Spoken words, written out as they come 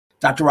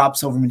Dr. Rob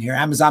Silverman here,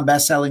 Amazon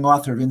best-selling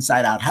author of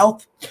Inside Out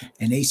Health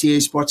and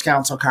ACA Sports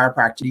Council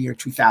Chiropractor the year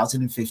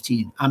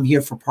 2015. I'm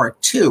here for part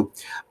 2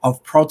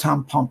 of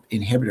proton pump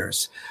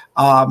inhibitors.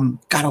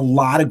 Got a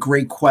lot of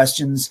great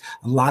questions,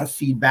 a lot of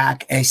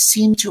feedback. I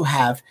seem to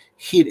have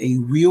hit a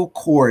real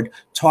chord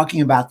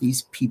talking about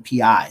these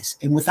PPIs.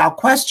 And without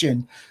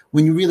question,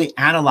 when you really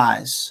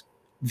analyze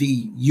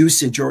the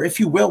usage, or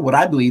if you will, what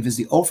I believe is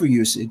the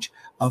overusage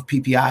of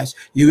PPIs,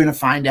 you're going to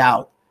find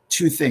out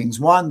two things.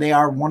 One, they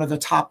are one of the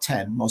top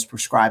 10 most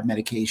prescribed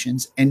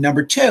medications. And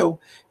number two,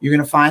 you're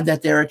going to find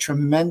that they're a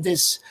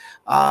tremendous,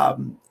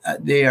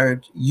 they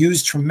are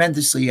used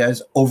tremendously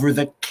as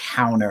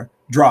over-the-counter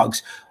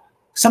drugs.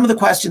 Some of the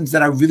questions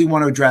that I really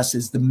want to address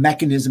is the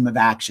mechanism of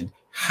action.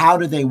 How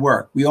do they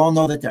work? We all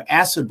know that they're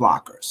acid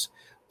blockers,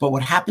 but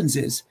what happens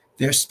is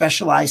they're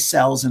specialized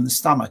cells in the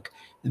stomach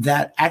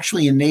that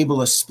actually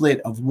enable a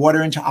split of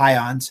water into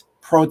ions,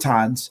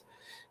 protons,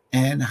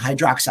 and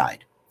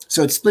hydroxide.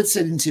 So it splits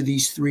it into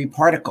these three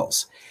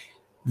particles.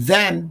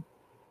 Then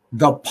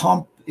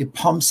it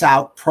pumps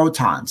out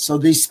protons. So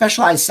these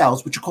specialized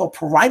cells, which are called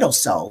parietal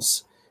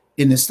cells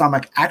in the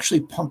stomach,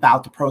 actually pump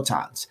out the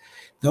protons.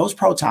 Those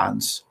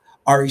protons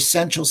are an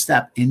essential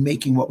step in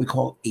making what we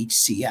call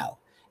HCl.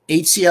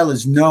 HCl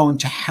is known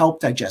to help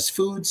digest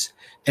foods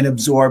and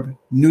absorb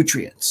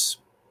nutrients.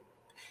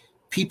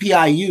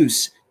 PPI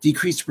use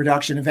decreases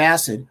production of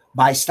acid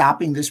by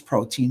stopping this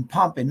protein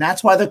pump. And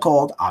that's why they're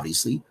called,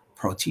 obviously,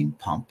 protein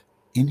pump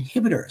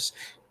inhibitors.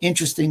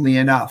 Interestingly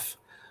enough,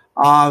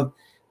 the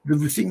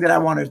thing that I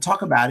wanted to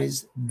talk about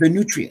is the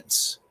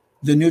nutrients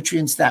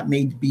that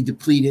may be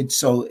depleted.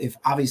 So if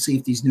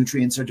these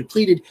nutrients are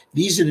depleted,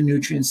 these are the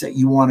nutrients that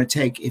you want to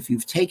take if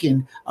you've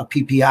taken a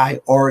PPI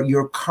or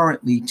you're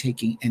currently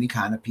taking any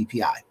kind of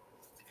PPI.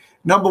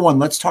 Number one,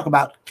 let's talk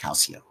about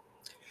calcium.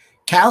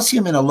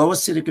 Calcium in a low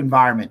acidic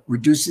environment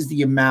reduces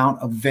the amount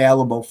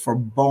available for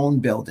bone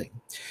building.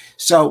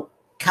 So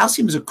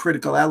calcium is a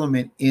critical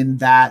element in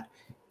that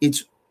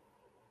it's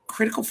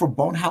critical for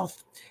bone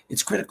health.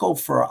 It's critical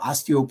for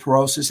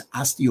osteoporosis,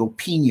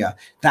 osteopenia,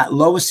 that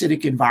low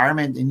acidic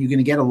environment, and you're going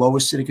to get a low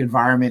acidic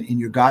environment in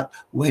your gut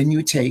when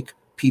you take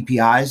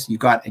PPIs, your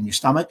gut and your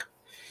stomach.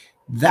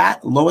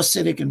 That low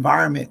acidic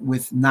environment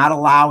with not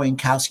allowing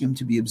calcium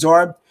to be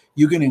absorbed,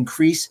 you're going to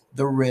increase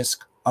the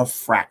risk of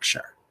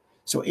fracture.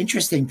 So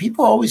interesting,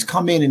 people always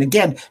come in, and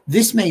again,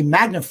 this may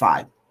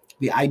magnify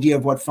the idea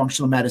of what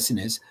functional medicine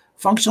is.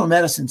 Functional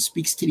medicine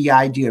speaks to the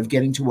idea of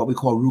getting to what we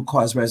call root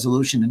cause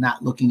resolution and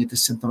not looking at the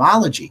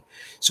symptomology.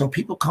 So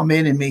people come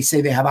in and may say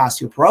they have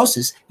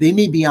osteoporosis. They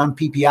may be on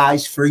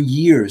PPIs for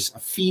years, a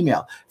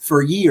female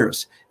for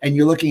years, and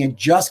you're looking at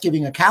just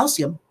giving a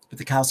calcium, but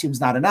the calcium's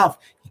not enough.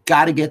 You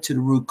got to get to the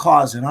root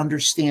cause and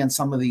understand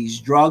some of these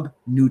drug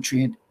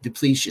nutrient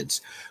depletions.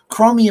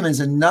 Chromium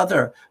is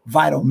another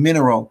vital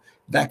mineral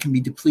that can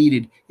be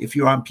depleted if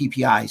you're on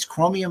PPIs.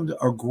 Chromium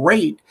are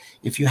great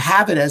if you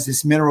have it as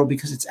this mineral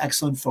because it's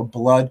excellent for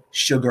blood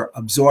sugar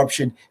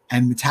absorption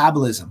and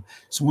metabolism.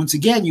 So once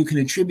again, you can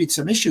attribute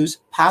some issues,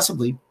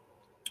 possibly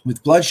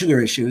with blood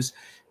sugar issues,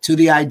 to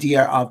the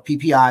idea of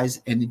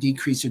PPIs and the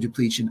decrease or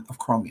depletion of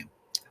chromium.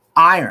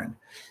 Iron.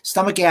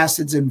 Stomach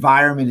acid's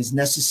environment is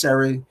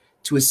necessary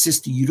to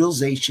assist the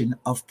utilization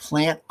of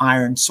plant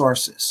iron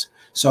sources.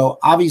 So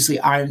obviously,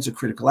 iron's a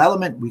critical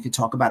element. We could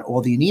talk about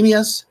all the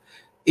anemias.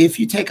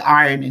 If you take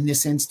iron in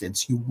this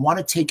instance, you want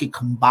to take it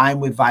combined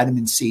with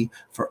vitamin C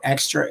for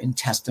extra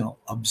intestinal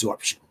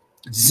absorption.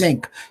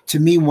 Zinc, to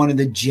me, one of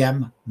the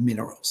gem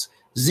minerals.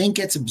 Zinc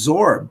gets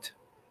absorbed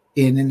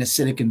in an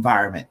acidic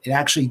environment. It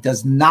actually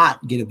does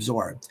not get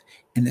absorbed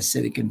in an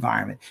acidic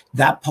environment.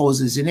 That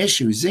poses an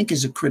issue. Zinc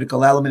is a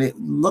critical element.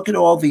 Look at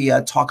all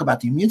the talk about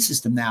the immune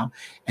system now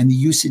and the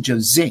usage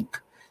of zinc.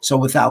 So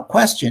without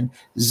question,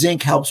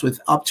 zinc helps with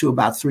up to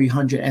about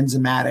 300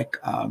 enzymatic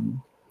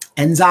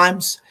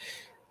enzymes.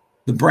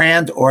 The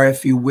brand, or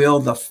if you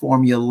will, the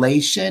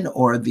formulation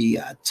or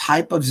the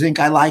type of zinc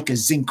I like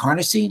is zinc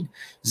carnosine.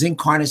 Zinc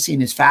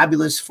carnosine is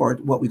fabulous for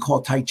what we call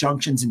tight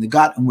junctions in the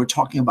gut, and we're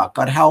talking about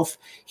gut health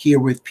here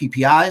with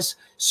PPIs.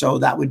 So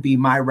that would be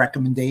my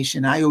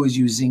recommendation. I always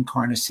use zinc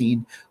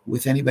carnosine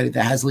with anybody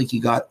that has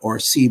leaky gut or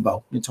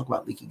SIBO. We'll talk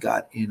about leaky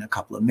gut in a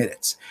couple of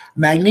minutes.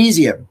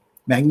 Magnesium.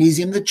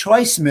 Magnesium, the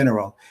choice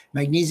mineral.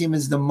 Magnesium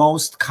is the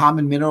most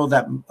common mineral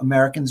that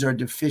Americans are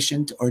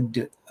deficient or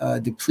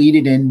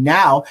depleted in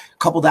now.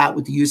 Couple that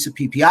with the use of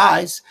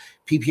PPIs.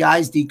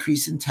 PPIs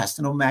decrease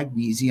intestinal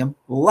magnesium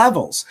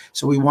levels.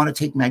 So we want to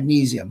take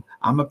magnesium.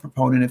 I'm a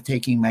proponent of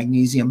taking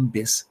magnesium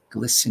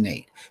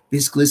bisglycinate.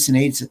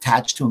 Bisglycinate is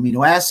attached to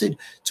amino acid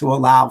to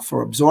allow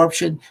for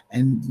absorption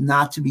and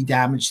not to be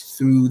damaged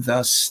through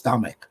the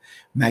stomach.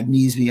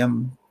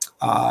 Magnesium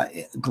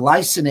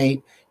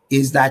glycinate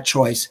is that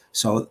choice.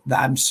 So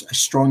I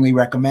strongly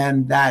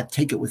recommend that.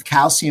 Take it with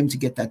calcium to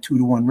get that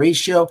 2-to-1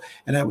 ratio,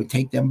 and I would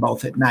take them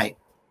both at night.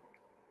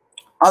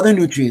 Other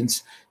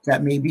nutrients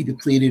that may be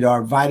depleted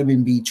are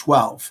vitamin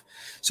B12.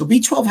 So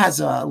B12 has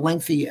a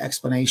lengthy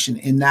explanation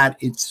in that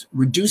its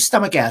reduced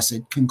stomach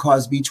acid can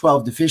cause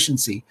B12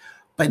 deficiency,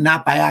 but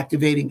not by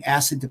activating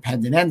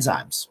acid-dependent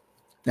enzymes.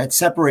 that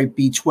separate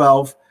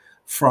B12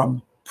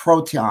 from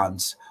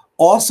protons.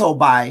 Also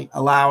by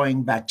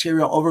allowing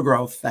bacterial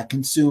overgrowth that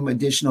consume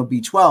additional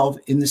B12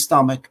 in the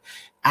stomach,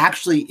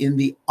 actually in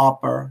the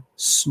upper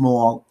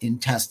small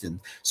intestine.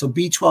 So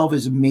B12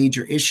 is a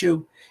major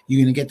issue.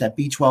 You're going to get that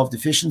B12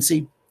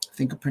 deficiency.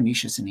 Think of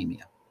pernicious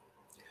anemia.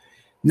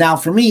 Now,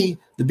 for me,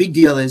 the big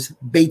deal is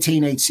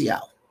betaine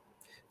HCl.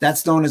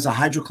 That's known as a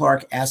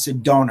hydrochloric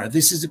acid donor.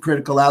 This is a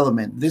critical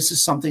element. This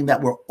is something that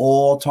we're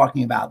all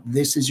talking about.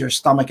 This is your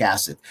stomach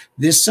acid.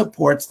 This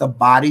supports the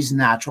body's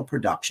natural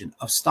production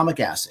of stomach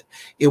acid.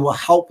 It will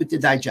help with the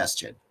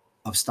digestion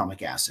of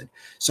stomach acid.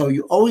 So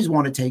you always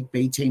want to take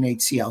betaine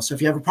HCl. So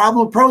if you have a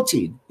problem with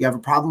protein, you have a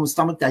problem with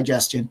stomach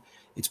digestion,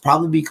 it's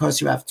probably because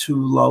you have too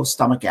low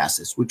stomach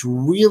acids, which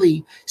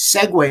really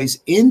segues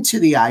into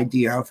the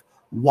idea of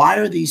why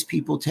are these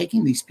people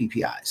taking these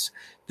PPIs?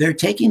 They're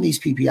taking these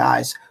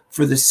PPIs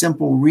for the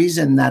simple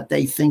reason that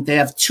they think they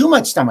have too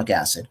much stomach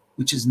acid,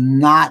 which is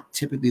not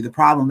typically the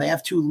problem. They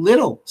have too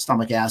little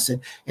stomach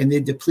acid, and they're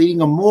depleting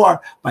them more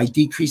by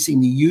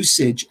decreasing the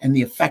usage and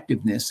the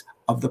effectiveness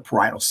of the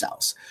parietal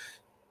cells.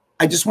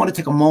 I just want to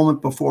take a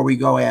moment before we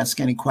go ask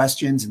any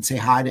questions and say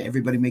hi to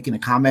everybody making a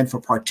comment for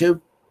part 2.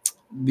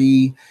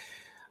 The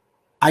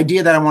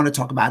idea that I want to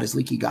talk about is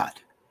leaky gut.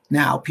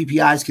 Now,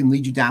 PPIs can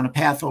lead you down a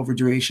path over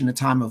duration of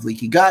time of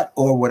leaky gut,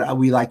 or what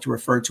we like to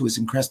refer to as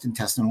increased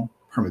intestinal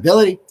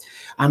permeability.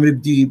 I'm going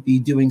to be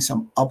doing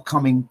some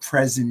upcoming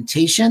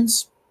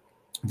presentations.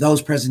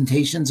 Those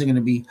presentations are going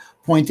to be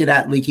pointed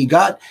at leaky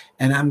gut,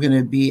 and I'm going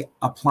to be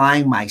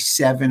applying my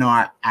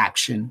 7R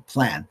action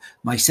plan.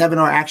 My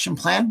 7R action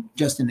plan,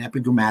 just in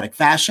epigrammatic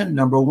fashion.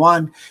 Number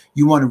 1,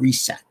 you want to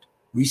reset.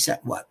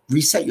 Reset what?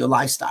 Reset your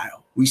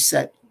lifestyle.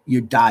 Reset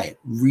your diet.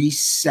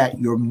 Reset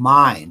your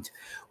mind.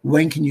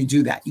 When can you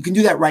do that? You can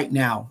do that right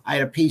now. I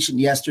had a patient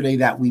yesterday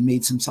that we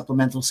made some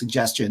supplemental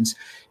suggestions,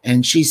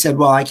 and she said,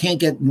 well, I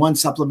can't get one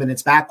supplement.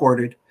 It's back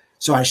ordered,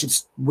 so I should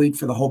wait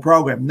for the whole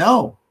program.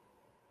 No.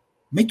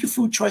 Make your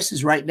food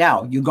choices right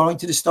now. You're going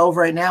to the stove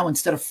right now.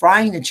 Instead of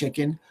frying the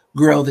chicken,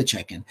 grill the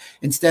chicken.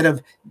 Instead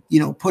of,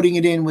 putting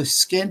it in with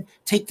skin,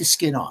 take the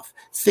skin off.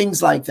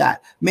 Things like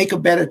that. Make a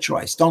better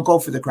choice. Don't go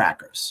for the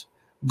crackers.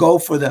 Go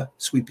for the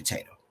sweet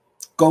potato.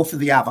 Go for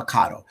the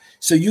avocado.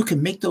 So you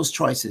can make those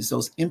choices,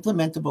 those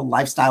implementable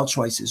lifestyle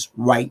choices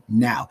right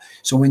now.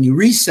 So when you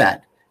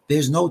reset,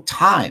 there's no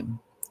time,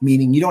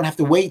 meaning you don't have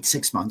to wait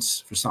 6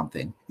 months for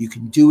something. You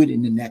can do it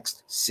in the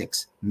next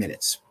 6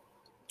 minutes.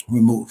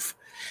 Remove.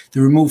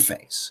 The remove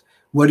phase.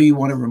 What do you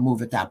want to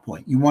remove at that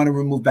point? You want to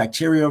remove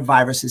bacteria,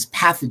 viruses,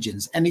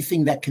 pathogens,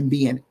 anything that can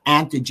be an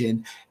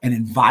antigen and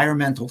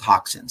environmental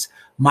toxins.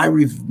 My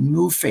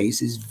remove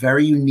phase is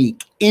very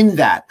unique in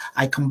that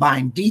I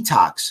combine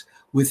detox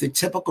with the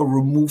typical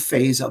remove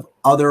phase of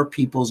other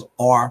people's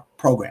R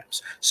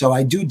programs. So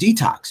I do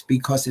detox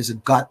because there's a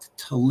gut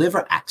to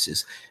liver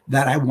axis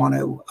that I want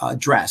to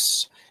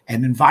address.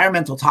 And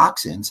environmental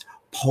toxins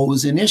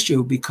pose an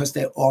issue because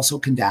they also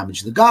can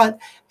damage the gut,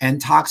 and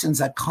toxins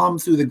that come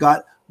through the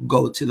gut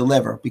go to the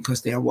liver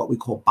because they are what we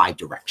call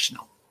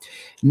bidirectional.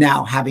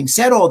 Now, having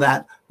said all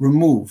that,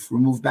 remove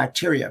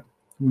bacteria,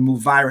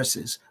 remove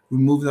viruses,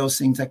 remove those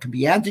things that can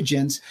be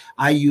antigens.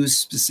 I use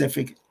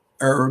specific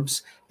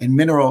herbs and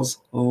minerals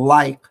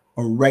like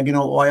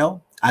oregano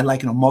oil. I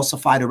like an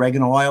emulsified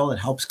oregano oil. It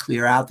helps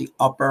clear out the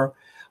upper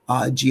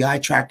GI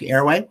tract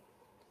airway.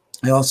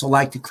 I also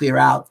like to clear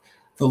out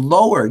the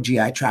lower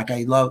GI tract.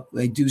 I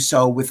do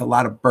so with a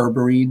lot of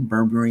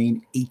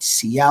berberine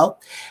HCl,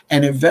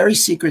 and a very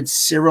secret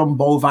serum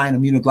bovine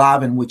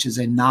immunoglobulin, which is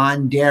a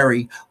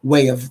non-dairy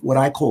way of what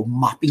I call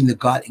mopping the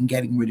gut and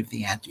getting rid of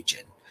the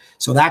antigen.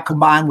 So that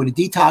combined with a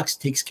detox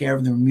takes care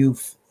of the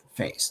remove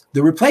phase.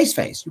 The replace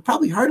phase, you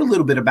probably heard a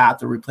little bit about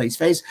the replace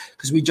phase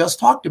because we just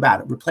talked about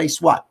it. Replace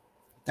what?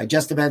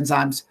 Digestive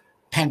enzymes,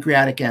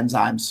 pancreatic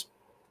enzymes,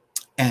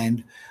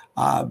 and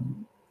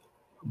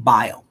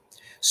bile.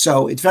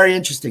 So it's very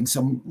interesting.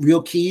 Some real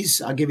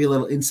keys. I'll give you a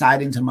little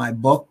insight into my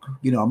book.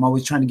 I'm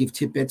always trying to give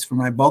tidbits for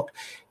my book.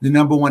 The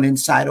number one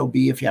insight will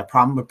be if you have a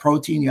problem with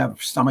protein, you have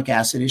a stomach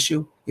acid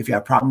issue. If you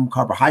have a problem with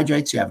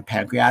carbohydrates, you have a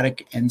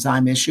pancreatic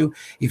enzyme issue.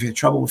 If you have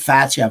trouble with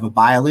fats, you have a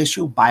bile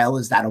issue. Bile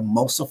is that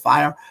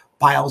emulsifier.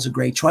 Bile is a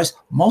great choice.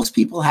 Most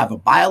people have a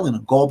bile and a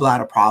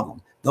gallbladder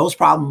problem. Those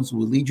problems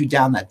will lead you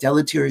down that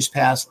deleterious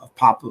path of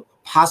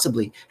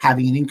possibly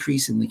having an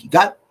increase in leaky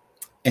gut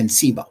and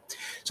SIBO.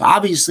 So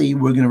obviously,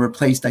 we're going to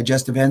replace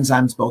digestive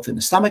enzymes both in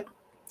the stomach,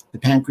 the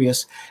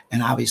pancreas,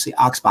 and obviously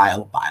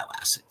oxbile bile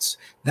acids.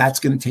 That's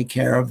going to take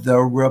care of the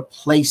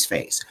replace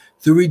phase.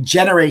 The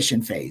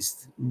regeneration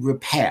phase,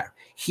 repair,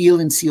 heal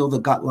and seal the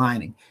gut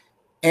lining,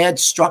 add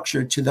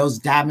structure to those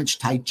damaged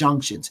tight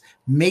junctions,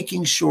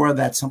 making sure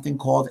that something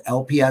called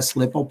LPS,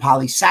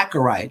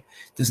 lipopolysaccharide,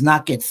 does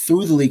not get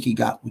through the leaky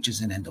gut, which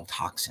is an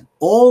endotoxin.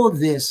 All of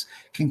this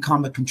can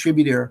come a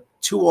contributor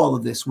to all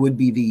of this would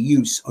be the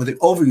use, or the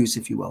overuse,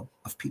 if you will,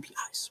 of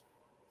PPIs.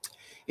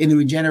 In the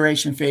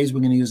regeneration phase, we're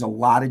going to use a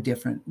lot of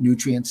different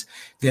nutrients.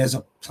 There's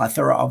a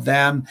plethora of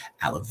them: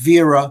 aloe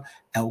vera,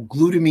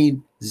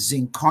 L-glutamine,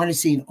 zinc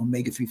carnosine,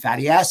 omega-3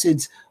 fatty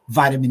acids,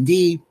 vitamin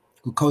D,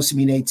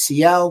 glucosamine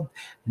HCl,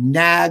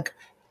 NAG,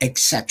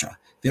 etc.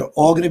 They're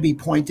all going to be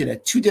pointed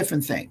at two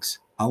different things: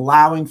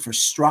 allowing for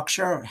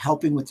structure,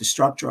 helping with the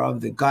structure of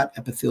the gut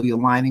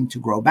epithelial lining to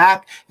grow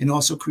back, and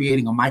also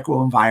creating a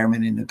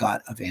microenvironment in the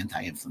gut of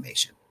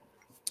anti-inflammation.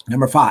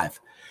 Number 5,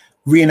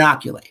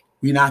 reinoculate.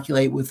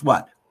 Reinoculate with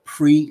what?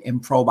 Pre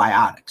and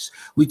probiotics.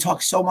 We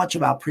talk so much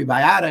about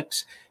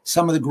prebiotics.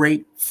 Some of the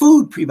great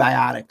food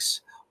prebiotics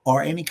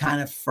are any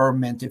kind of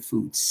fermented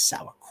foods,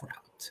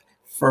 sauerkraut,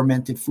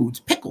 fermented foods,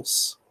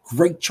 pickles.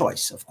 Great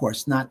choice, of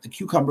course, not the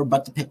cucumber,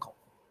 but the pickle.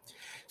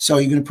 So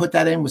you're going to put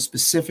that in with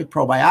specific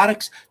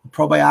probiotics. The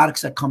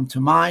probiotics that come to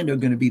mind are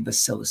going to be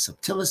Bacillus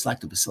subtilis,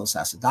 Lactobacillus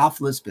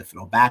acidophilus,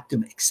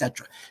 Bifidobacterium,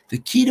 etc. The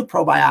key to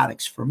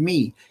probiotics for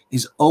me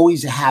is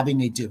always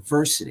having a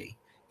diversity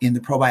in the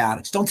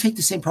probiotics. Don't take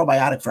the same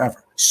probiotic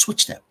forever.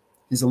 Switch them.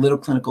 There's a little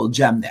clinical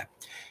gem there.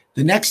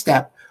 The next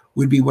step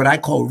would be what I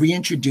call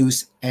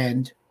reintroduce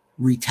and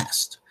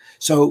retest.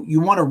 So you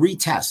want to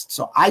retest.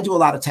 So I do a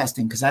lot of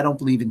testing because I don't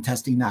believe in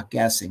testing, not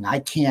guessing. I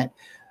can't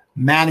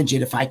manage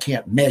it if I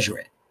can't measure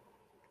it.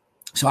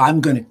 So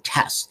I'm going to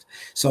test.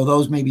 So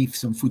those may be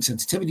some food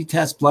sensitivity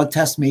tests, blood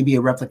tests, maybe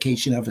a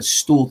replication of a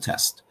stool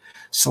test,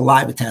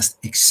 saliva test,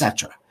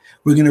 etc.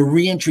 We're going to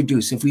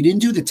reintroduce. If we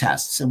didn't do the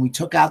tests and we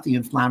took out the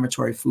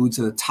inflammatory foods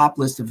or the top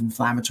list of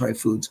inflammatory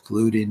foods,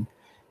 gluten,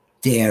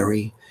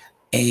 dairy,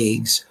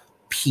 eggs,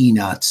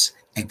 peanuts,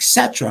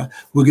 etc.,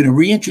 we're going to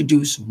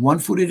reintroduce one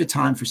food at a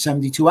time for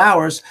 72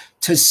 hours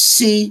to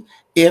see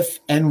if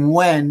and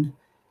when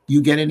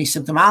you get any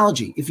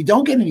symptomology. If you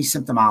don't get any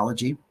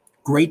symptomology,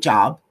 great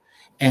job.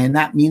 And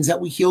that means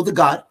that we heal the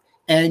gut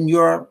and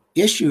your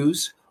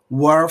issues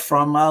were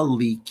from a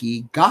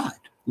leaky gut,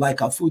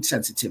 like a food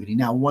sensitivity.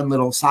 Now, one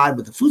little aside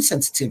with the food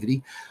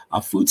sensitivity, a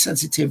food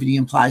sensitivity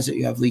implies that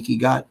you have leaky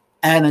gut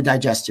and a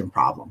digestion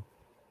problem.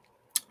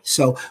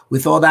 So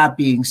with all that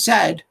being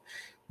said,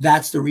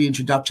 that's the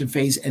reintroduction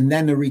phase, and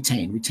then the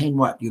retain. Retain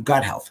what? Your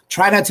gut health.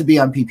 Try not to be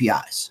on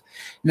PPIs.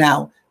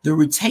 Now, the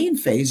retain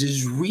phase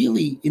is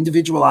really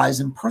individualized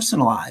and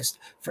personalized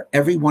for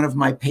every one of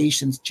my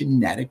patients'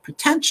 genetic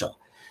potential.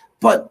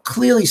 But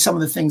clearly some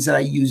of the things that I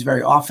use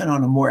very often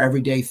on a more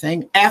everyday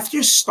thing,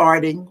 after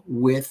starting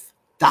with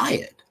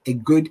diet, a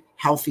good,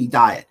 healthy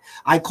diet.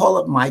 I call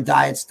it my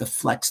diets the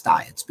flex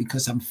diets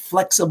because I'm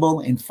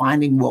flexible in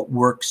finding what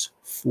works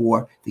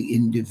for the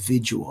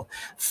individual.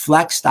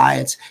 Flex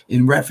diets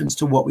in reference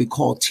to what we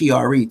call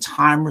TRE,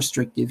 time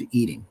restrictive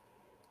eating.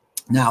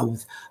 Now,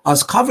 with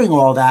us covering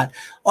all that,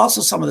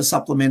 also some of the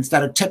supplements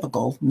that are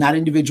typical, not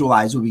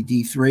individualized, would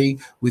be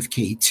D3 with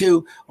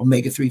K2,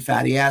 omega-3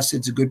 fatty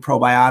acids, a good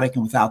probiotic,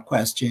 and without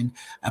question,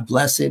 a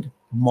blessed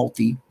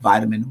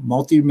multivitamin,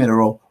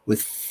 multi-mineral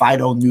with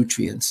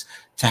phytonutrients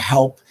to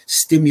help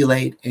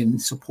stimulate and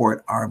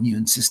support our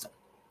immune system.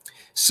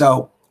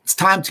 So it's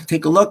time to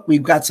take a look.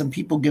 We've got some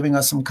people giving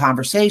us some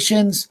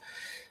conversations.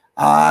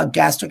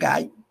 Gastric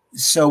eye.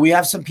 So we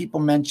have some people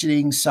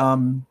mentioning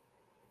some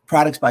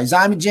products by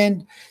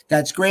Zymogen.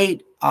 That's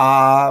great.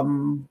 I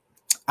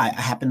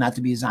happen not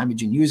to be a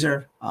Zymogen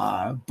user,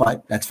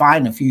 but that's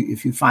fine. If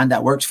you find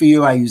that works for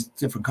you, I use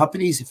different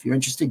companies. If you're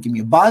interested, give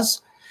me a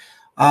buzz.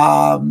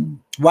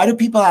 Why do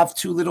people have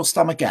too little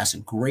stomach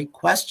acid? Great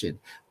question.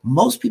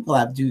 Most people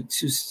have too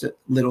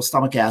little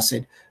stomach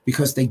acid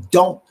because they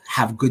don't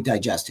have good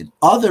digestion.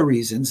 Other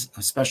reasons,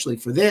 especially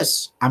for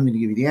this, I'm going to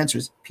give you the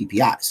answers,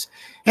 PPIs.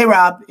 Hey,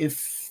 Rob,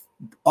 if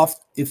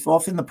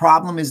often the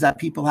problem is that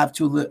people have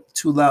too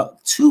low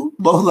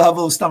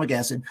level of stomach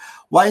acid,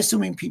 why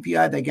assuming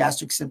PPI that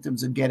gastric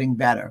symptoms are getting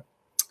better?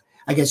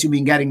 I guess you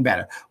mean getting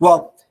better.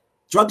 Well,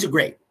 drugs are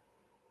great.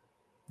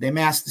 They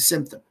mask the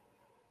symptom,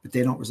 but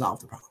they don't resolve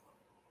the problem.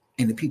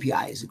 And the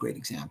PPI is a great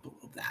example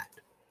of that.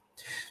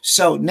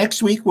 So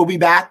next week we'll be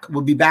back.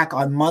 We'll be back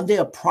on Monday,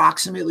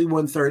 approximately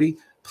 1:30.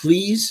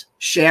 Please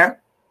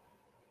share,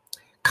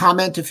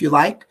 comment if you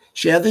like,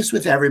 share this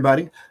with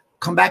everybody.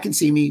 Come back and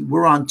see me.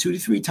 We're on 2 to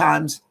 3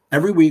 times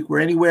every week. We're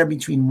anywhere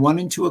between 1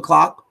 and 2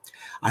 o'clock.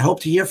 I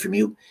hope to hear from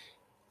you.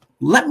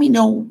 Let me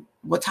know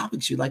what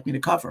topics you'd like me to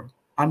cover.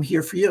 I'm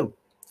here for you.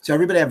 So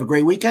everybody have a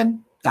great weekend.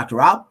 Dr.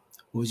 Rob,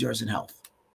 who's yours in health.